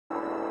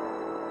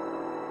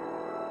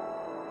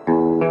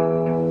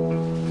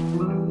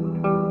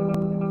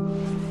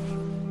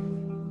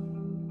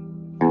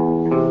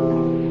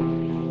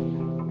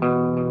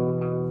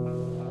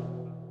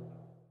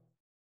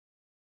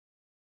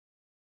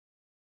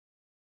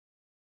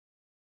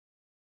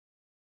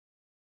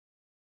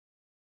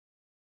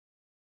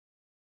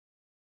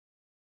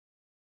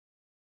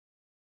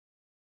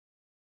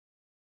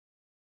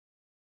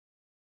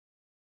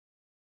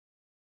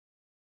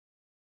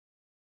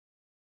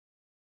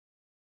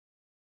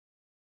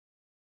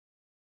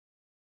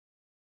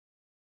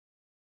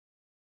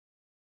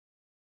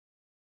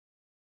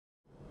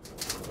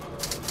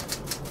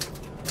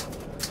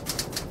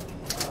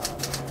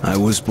I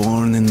was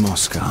born in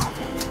Moscow,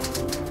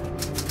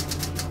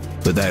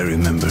 but I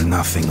remember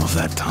nothing of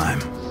that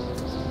time.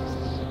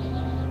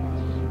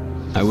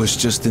 I was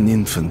just an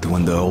infant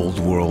when the old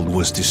world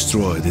was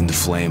destroyed in the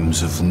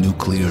flames of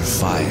nuclear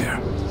fire.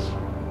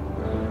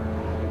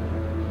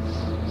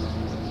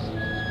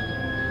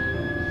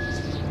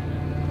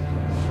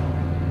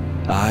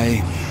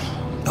 I,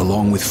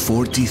 along with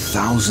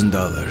 40,000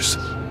 others,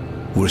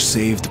 were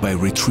saved by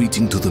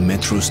retreating to the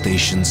metro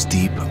stations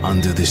deep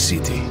under the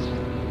city.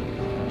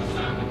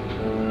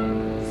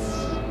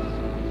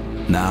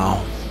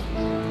 Now,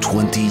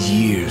 20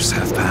 years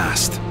have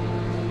passed,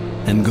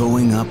 and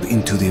going up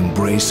into the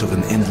embrace of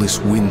an endless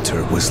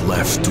winter was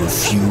left to a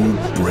few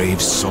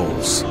brave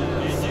souls.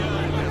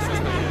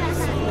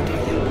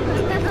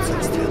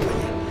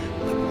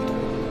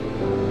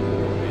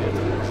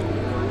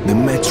 The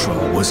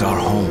metro was our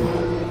home,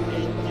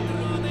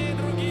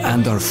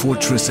 and our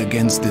fortress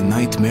against the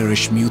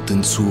nightmarish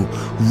mutants who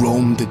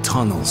roamed the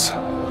tunnels.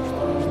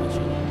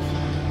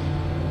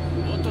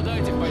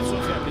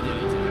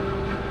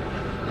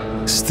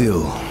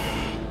 Still,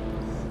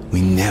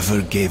 we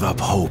never gave up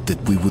hope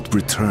that we would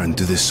return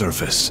to the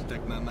surface.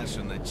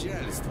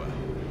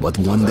 But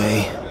one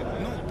day,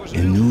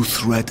 a new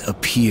threat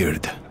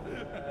appeared,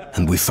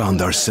 and we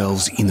found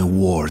ourselves in a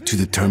war to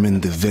determine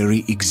the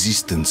very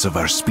existence of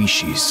our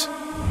species.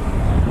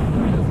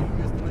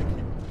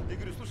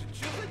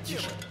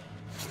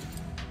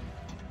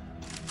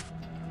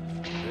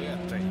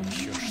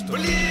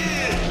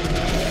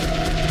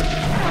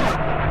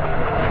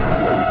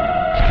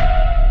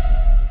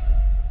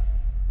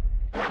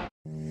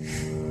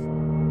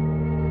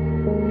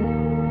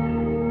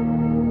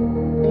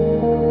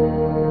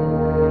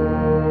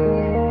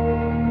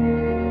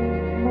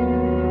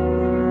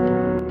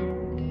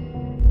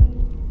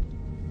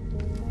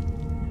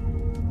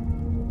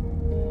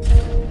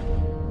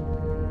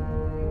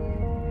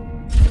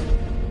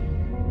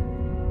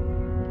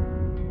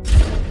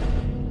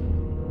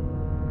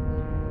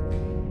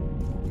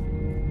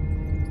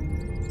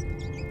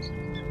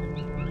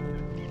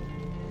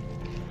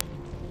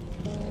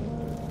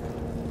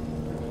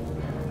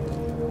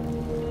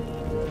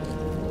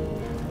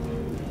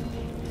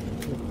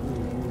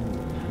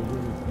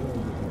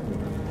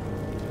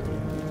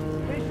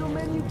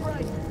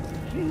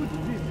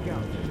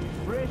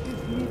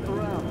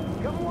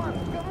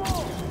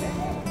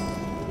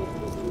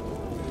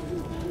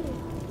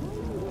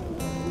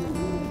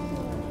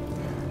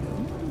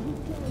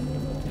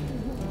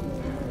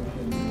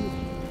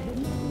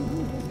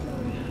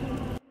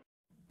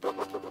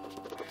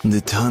 The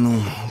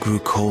tunnel grew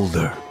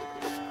colder.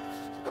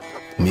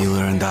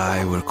 Miller and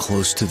I were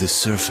close to the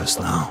surface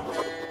now.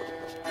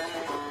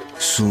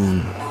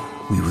 Soon,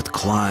 we would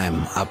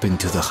climb up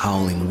into the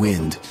howling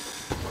wind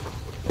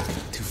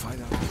to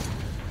find out.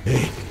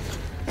 Hey,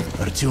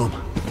 Artyom.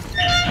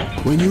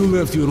 When you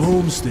left your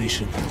home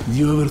station, do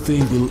you ever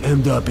think we'll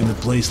end up in a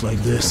place like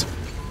this?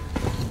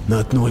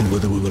 Not knowing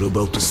whether we were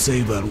about to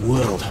save our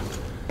world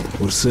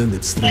or send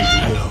it straight to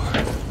hell.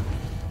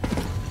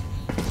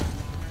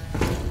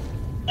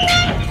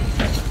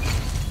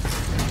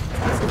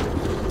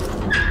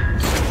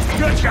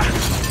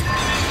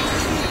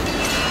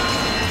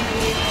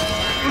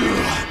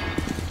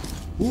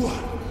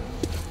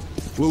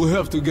 We'll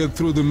have to get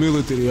through the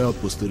military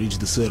outpost to reach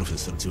the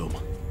surface, Artyom.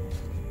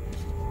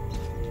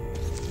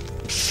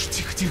 Shh,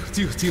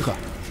 тихо.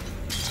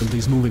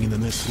 Something's moving in the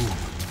next room.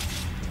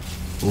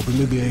 Open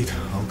the gate,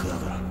 I'll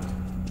cover.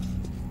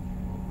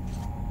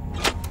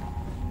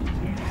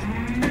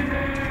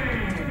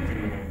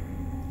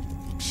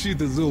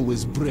 Shit is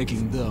always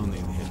breaking down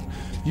in here.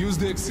 Use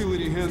the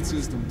auxiliary hand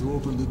system to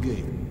open the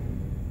gate.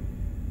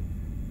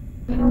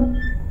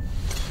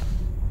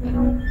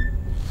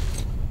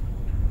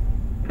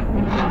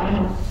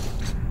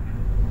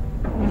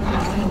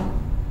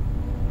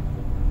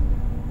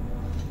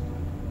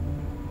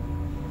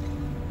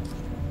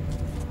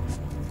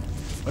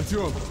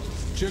 Artyom,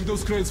 check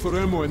those crates for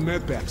ammo and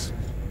medpacks.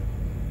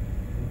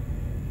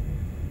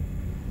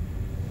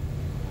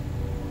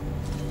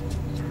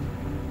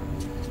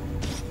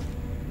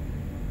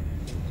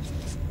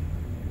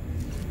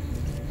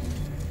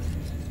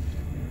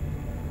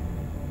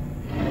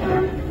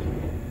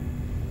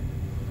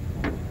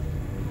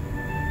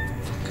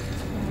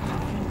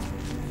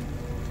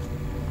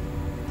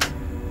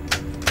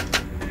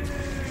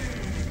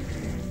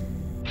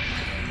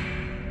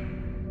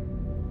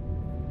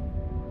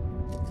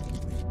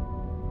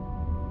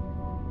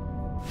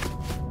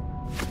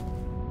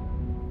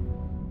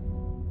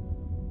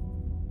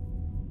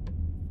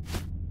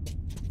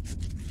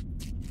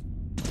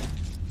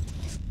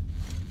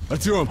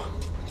 Artyom,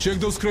 check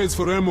those crates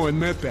for ammo and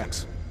med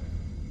packs.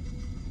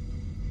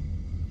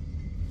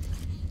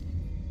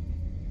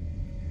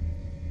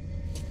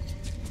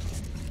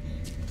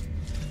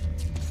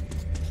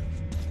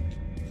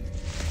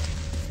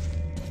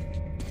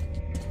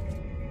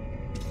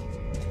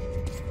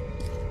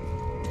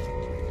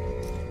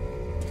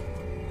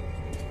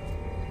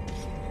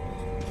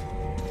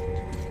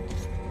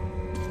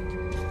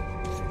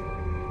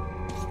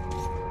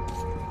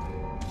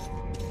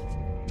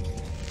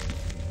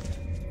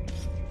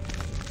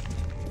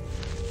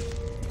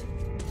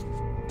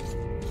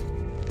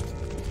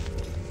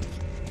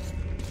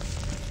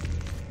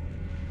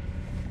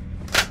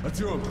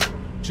 Artyom,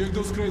 check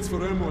those crates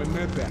for ammo and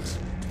med packs.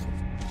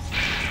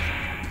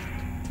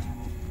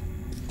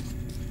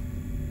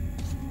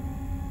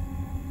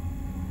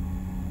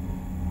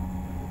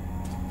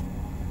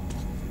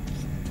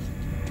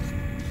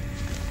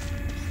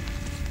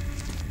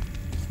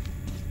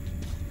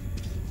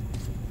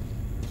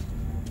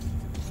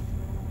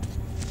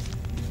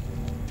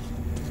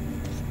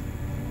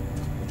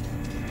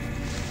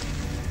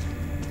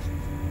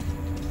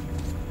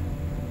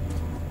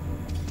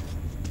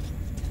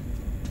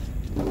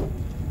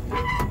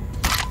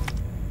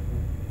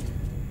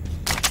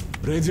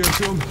 Ready,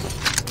 Artyom?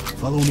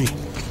 Follow me.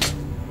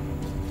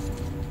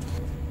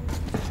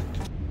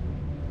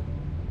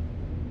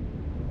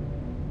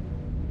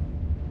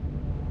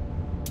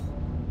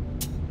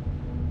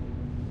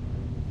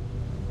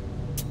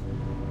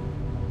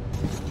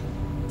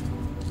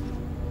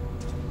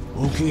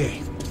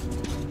 Okay.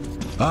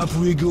 Up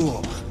we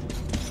go.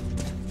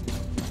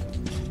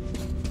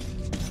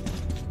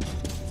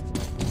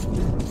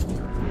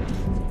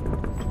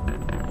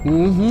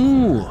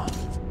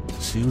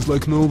 Seems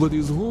like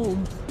nobody's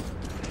home.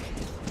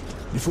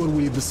 Before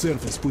we leave the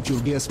surface, put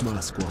your gas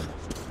mask on.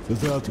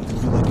 Without it,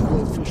 you'll be like a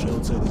goldfish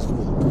outside his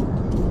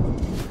hole.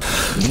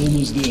 We're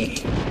almost there.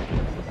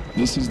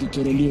 This is the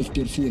Korolev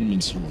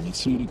Performance Hall.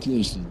 It's really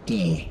close to the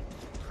tower.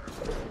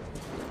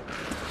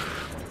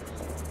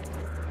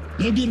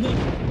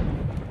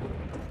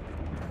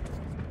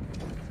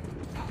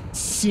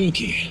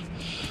 Suki,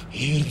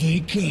 here they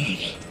come.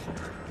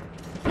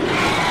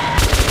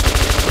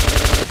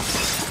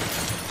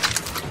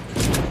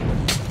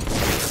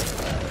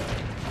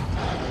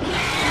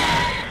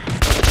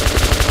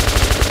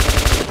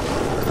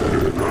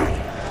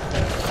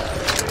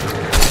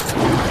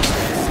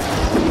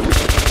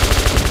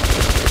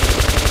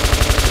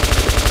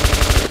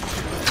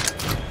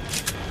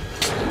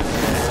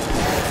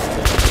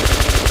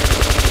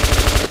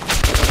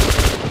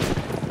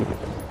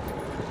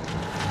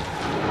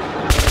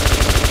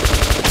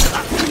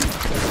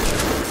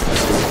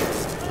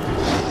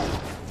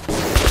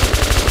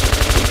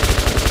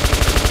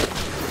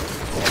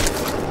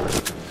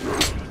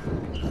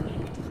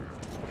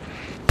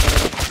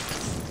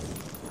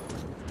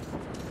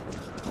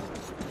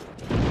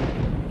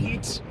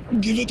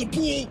 Give it a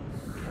pull.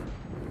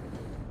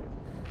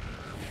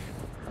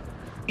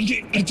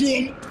 Okay,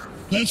 Artyom,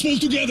 let's pull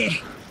together.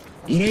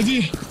 You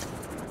ready?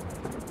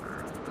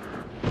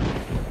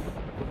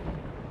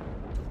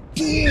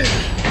 Pull!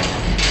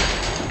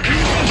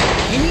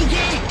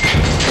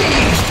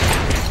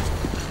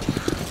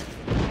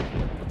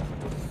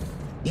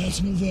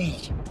 Let's move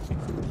out.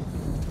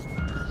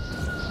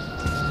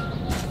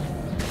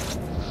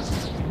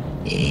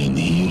 And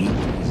here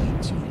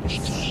it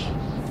is,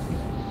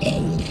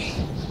 our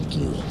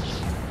goal.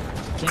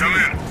 Come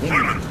in,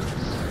 Foreman.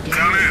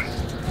 Come in.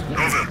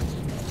 Over.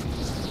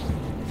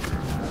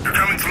 You're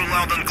coming through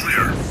loud and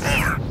clear.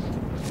 Over.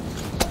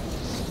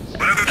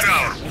 We're at the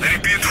tower. I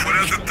repeat, we're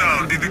at the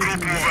tower. Did the group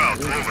move out?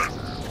 Over.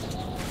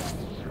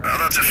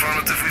 That's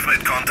affirmative. We've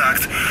made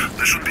contact.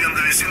 They should be in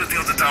the vicinity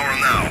of the tower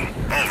now.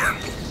 Over.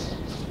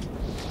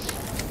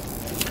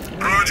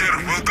 Roger.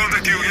 We'll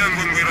contact you again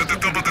when we're at the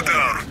top of the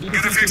tower.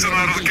 Get a fix on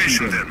our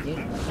location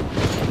then.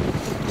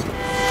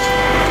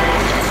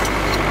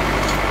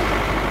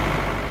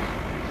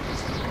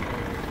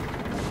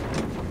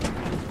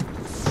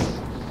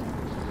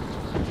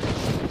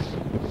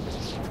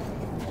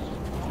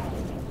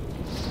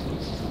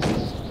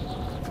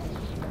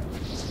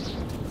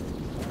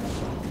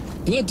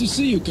 Glad to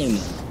see you, Colonel.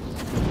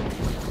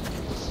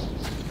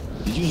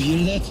 Did you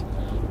hear that?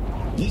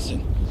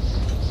 Listen.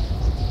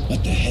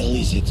 What the hell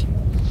is it?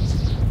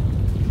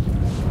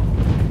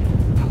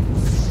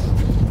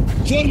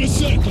 Form a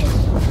circle!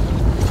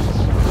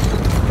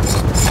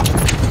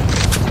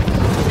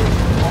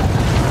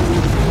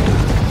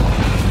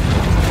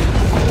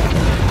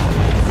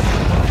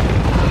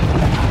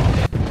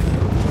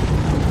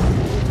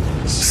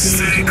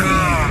 Stay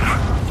calm.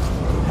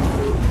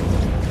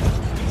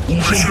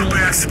 Watch your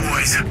backs,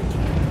 boys.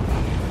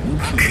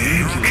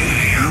 Okay.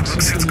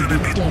 Looks it's gonna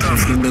be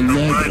tougher than the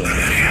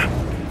library.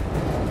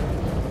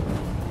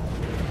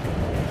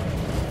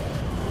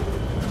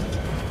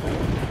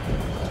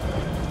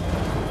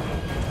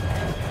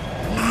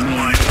 On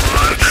my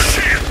mark.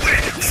 Shit,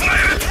 wait!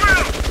 Fire at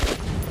will!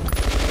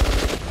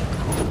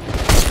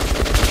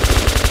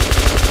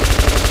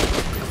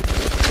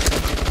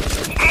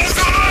 Hold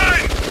the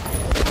line!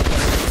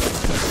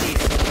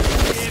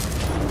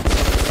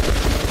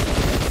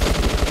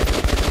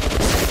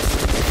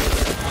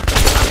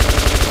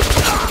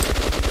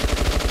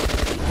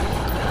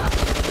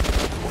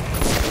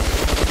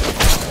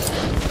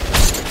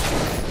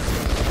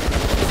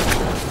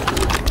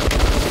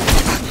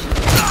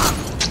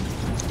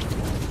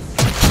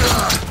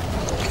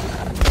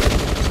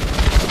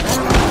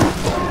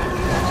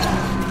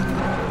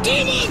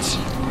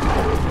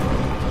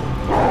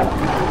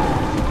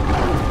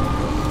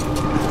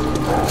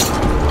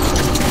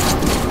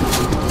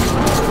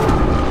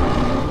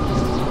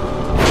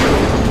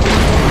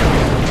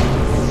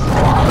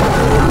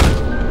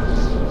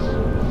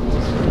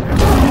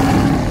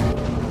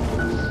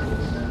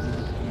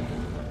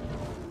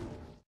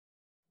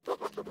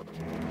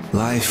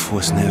 Life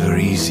was never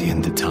easy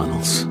in the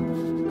tunnels,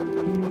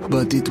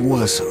 but it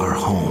was our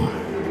home.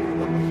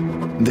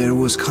 There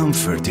was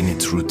comfort in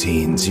its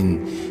routines,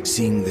 in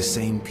seeing the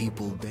same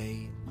people day.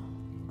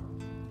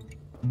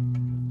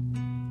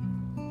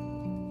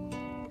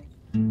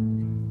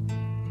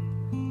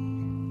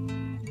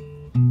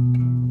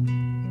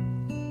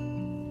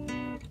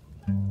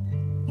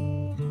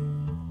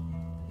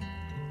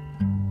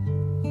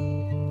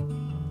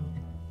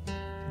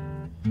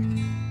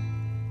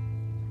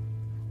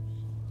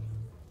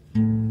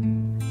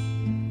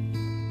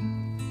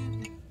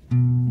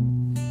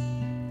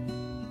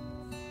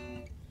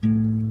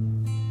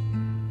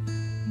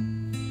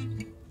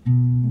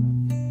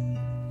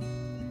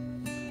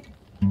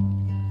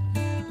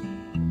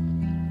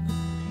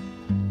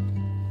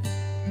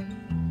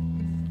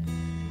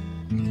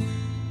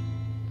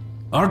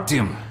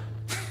 Artyom,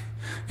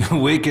 you're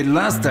awake at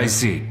last, I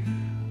see.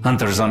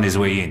 Hunter's on his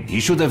way in. He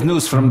should have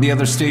news from the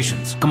other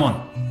stations. Come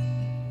on.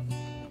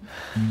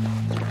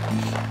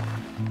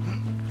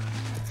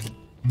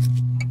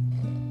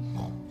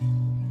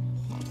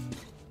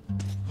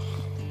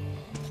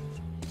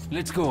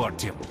 Let's go,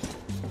 Artyom.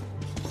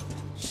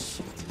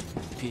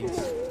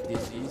 Peace.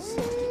 This is...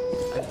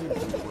 I've been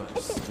through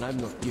worse, and I'm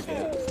not giving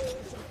up.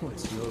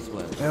 What's your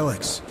plan?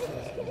 Alex,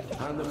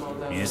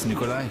 Yes,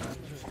 Nikolai?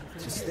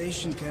 the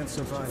station can't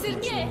survive.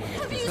 Sergey,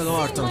 have you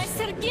Hello, seen my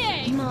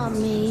Sergey?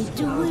 Mommy,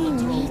 do we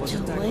need to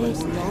wait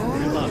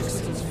long?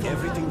 Relax.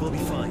 Everything will be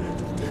fine.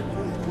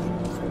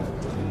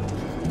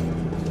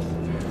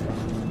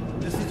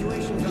 The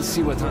situation... Let's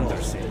see what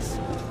Hunter says.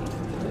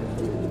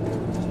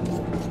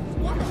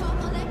 What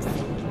about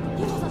Alexei?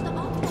 He was at the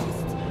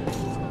outpost.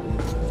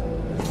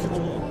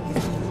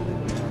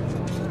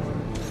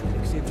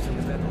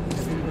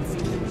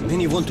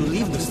 Many want to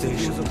leave the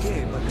station.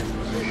 Okay, but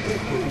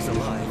he's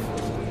alive.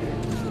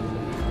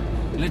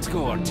 Let's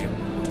go, Artyom.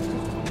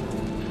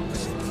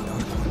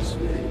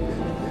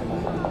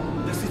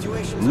 The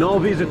situation... No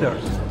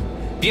visitors.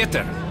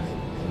 Peter!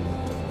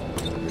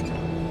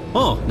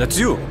 Oh, that's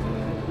you.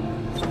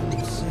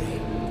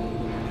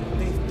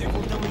 They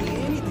won't tell me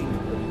anything.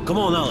 Come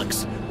on,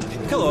 Alex.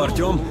 Hello,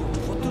 Artyom.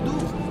 What to do?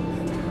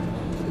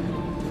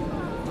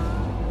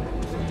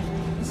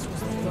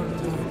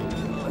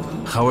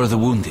 How are the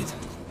wounded?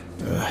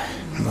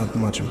 Not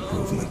much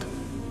improvement.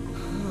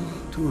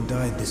 2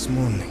 died this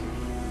morning.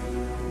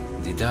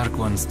 The Dark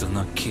Ones do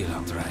not kill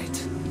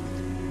outright,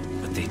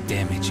 but they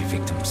damage a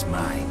victim's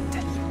mind.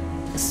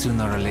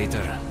 Sooner or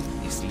later,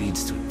 this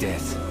leads to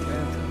death.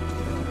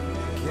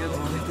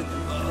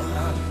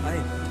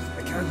 I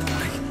can't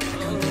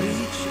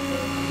reach.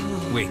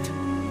 Wait.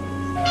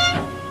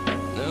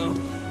 No.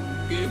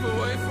 Keep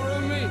away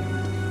from me.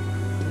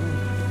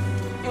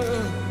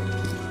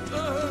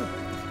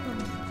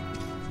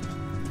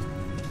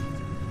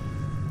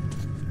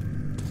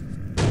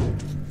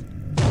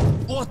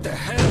 What the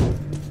hell?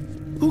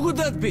 Who could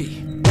that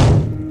be?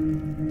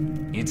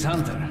 It's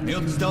Hunter.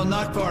 Mutants don't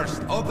knock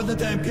first. Open the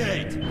damn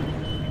gate.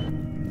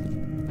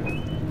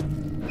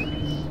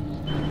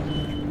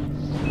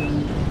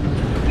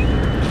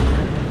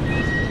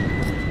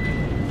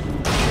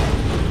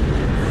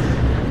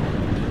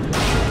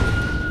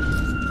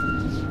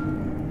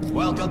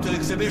 Welcome to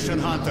Exhibition,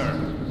 Hunter.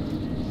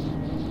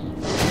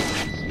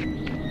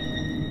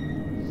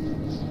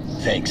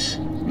 Thanks.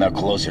 Now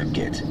close your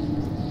gate.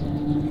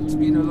 It's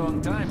been a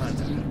long time,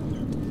 Hunter.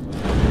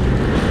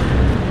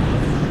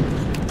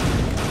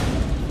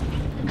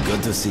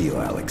 Good to see you,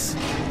 Alex.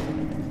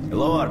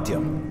 Hello,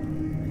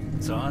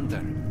 Artyom. So, Hunter,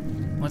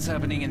 what's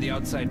happening in the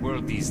outside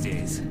world these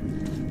days?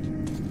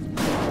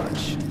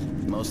 Much.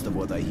 Most of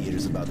what I hear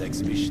is about the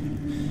exhibition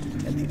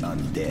and the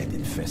undead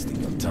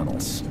infesting your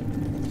tunnels.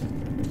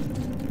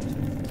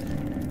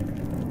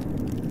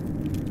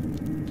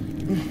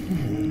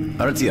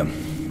 Artyom,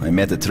 I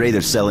met a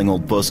trader selling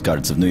old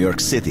postcards of New York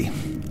City.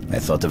 I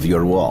thought of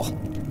your wall.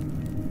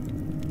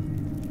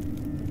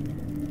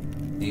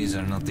 These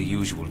are not the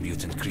usual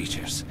mutant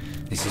creatures.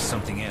 This is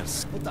something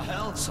else. What the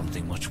hell?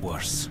 Something much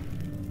worse.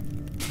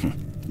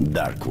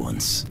 Dark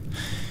ones.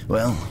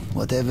 Well,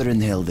 whatever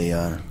in hell they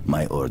are,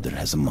 my order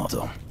has a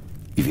motto.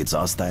 If it's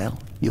hostile,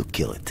 you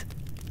kill it.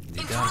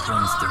 The Dark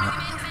Ones do not...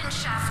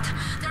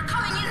 They're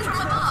coming in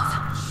from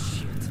above.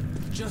 Shit.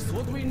 Just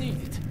what we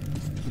needed.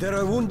 There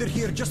are wounded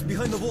here just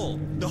behind the wall.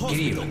 The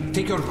hospital. Kirill,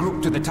 take your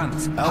group to the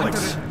tunnels.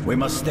 Alex, we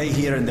must stay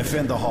here and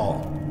defend the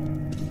hall.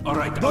 All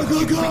right, Go,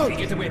 go, go! quickly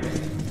get a weapon.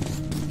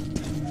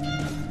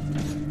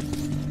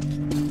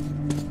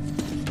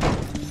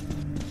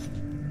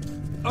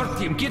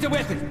 Artyom, get a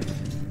weapon!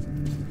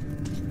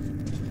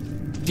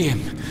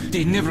 Damn,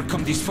 they never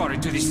come this far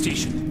into this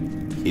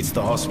station. It's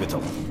the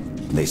hospital.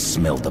 They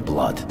smell the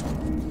blood.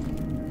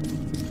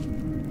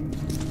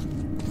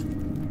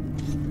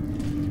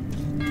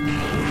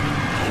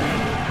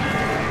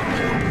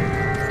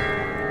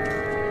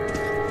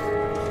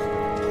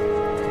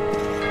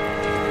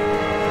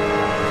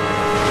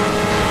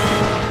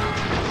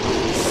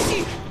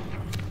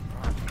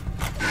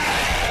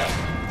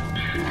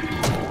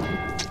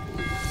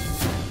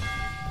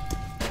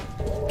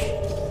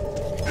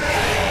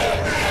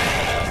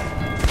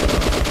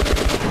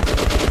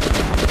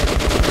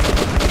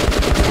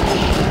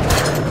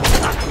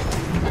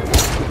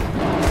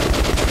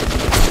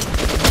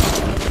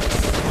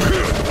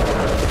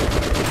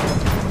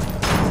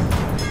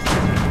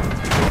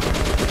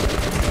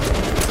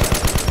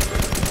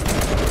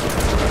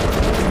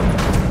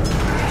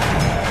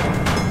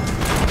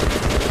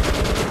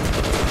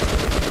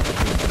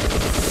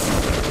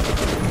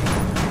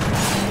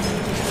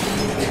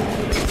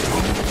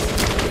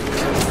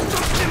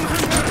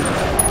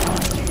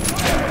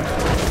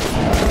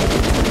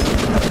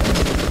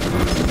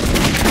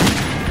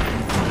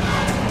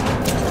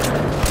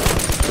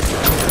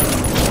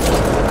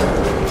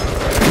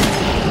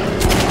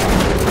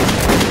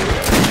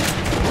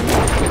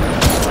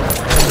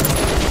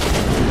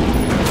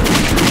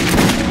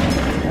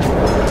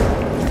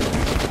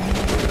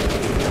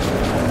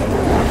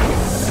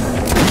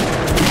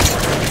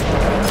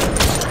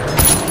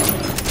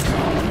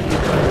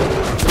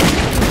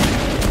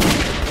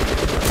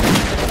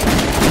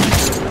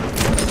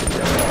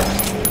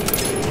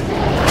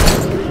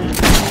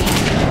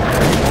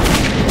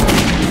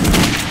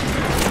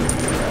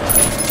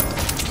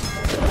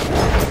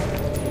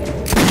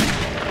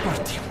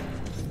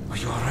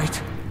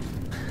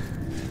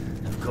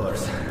 Of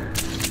course.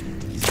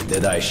 It's a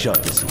dead-eye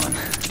shot, this one.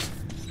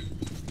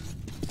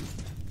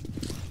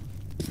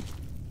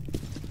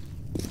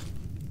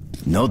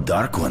 No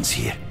dark ones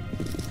here.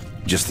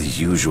 Just the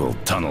usual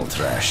tunnel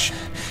trash.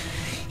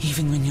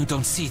 Even when you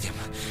don't see them,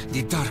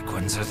 the dark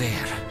ones are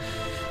there.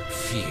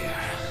 Fear.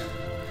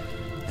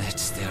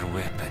 That's their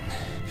weapon.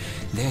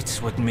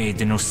 That's what made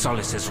the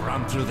Nosalises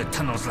run through the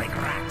tunnels like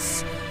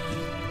rats.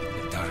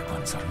 The dark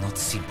ones are not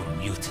simple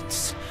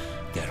mutants.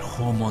 They're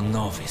Homo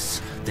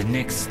Novus, the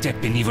next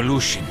step in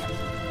evolution.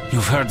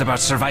 You've heard about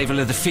survival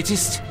of the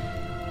fittest?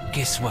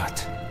 Guess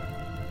what?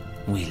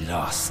 We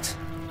lost.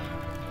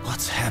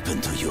 What's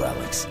happened to you,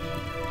 Alex?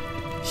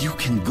 You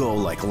can go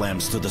like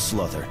lambs to the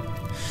slaughter.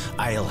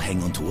 I'll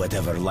hang on to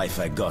whatever life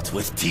I got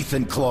with teeth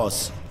and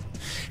claws.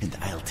 And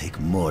I'll take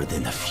more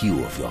than a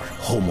few of your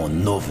Homo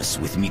Novus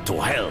with me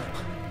to hell.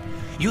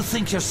 You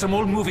think you're some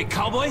old movie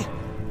cowboy?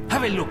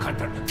 Have a look,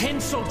 Hunter. 10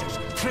 soldiers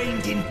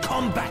trained in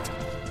combat.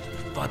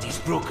 Bodies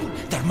broken,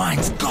 their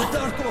minds gone. The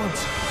Dark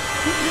Ones!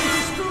 They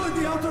destroyed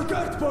the outer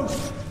guard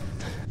post!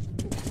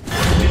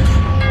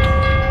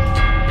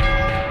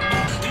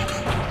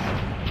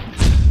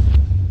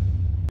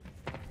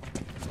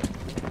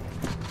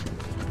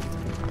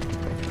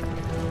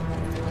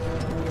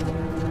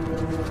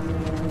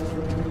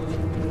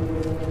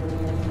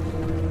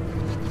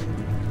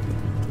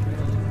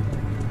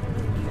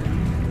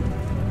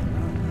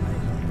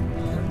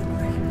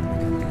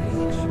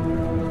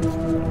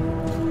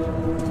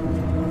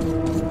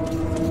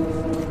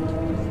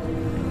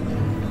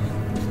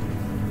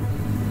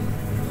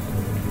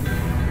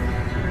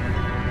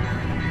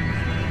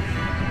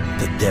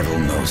 The devil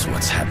knows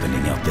what's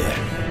happening out there,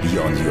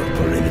 beyond your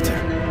perimeter.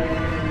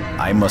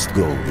 I must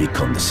go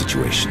recon the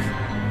situation.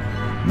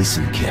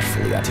 Listen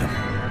carefully at him.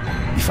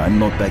 If I'm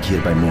not back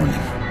here by morning,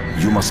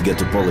 you must get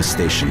to police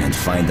station and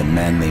find a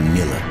man named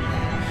Miller.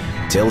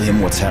 Tell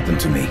him what's happened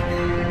to me,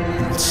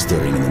 and what's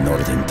stirring in the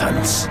northern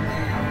tunnels.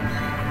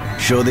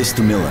 Show this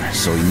to Miller,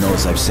 so he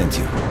knows I've sent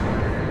you.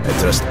 I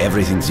trust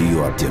everything to you,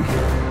 Artyom.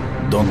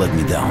 Don't let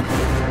me down.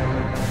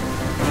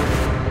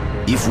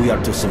 If we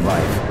are to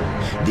survive,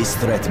 this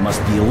threat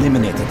must be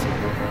eliminated,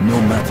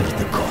 no matter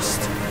the cost.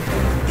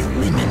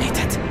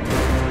 Eliminated.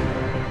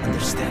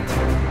 Understand?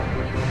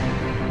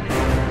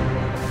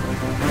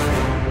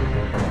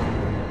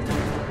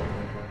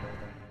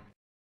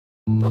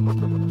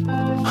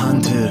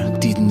 Hunter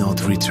did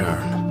not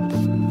return.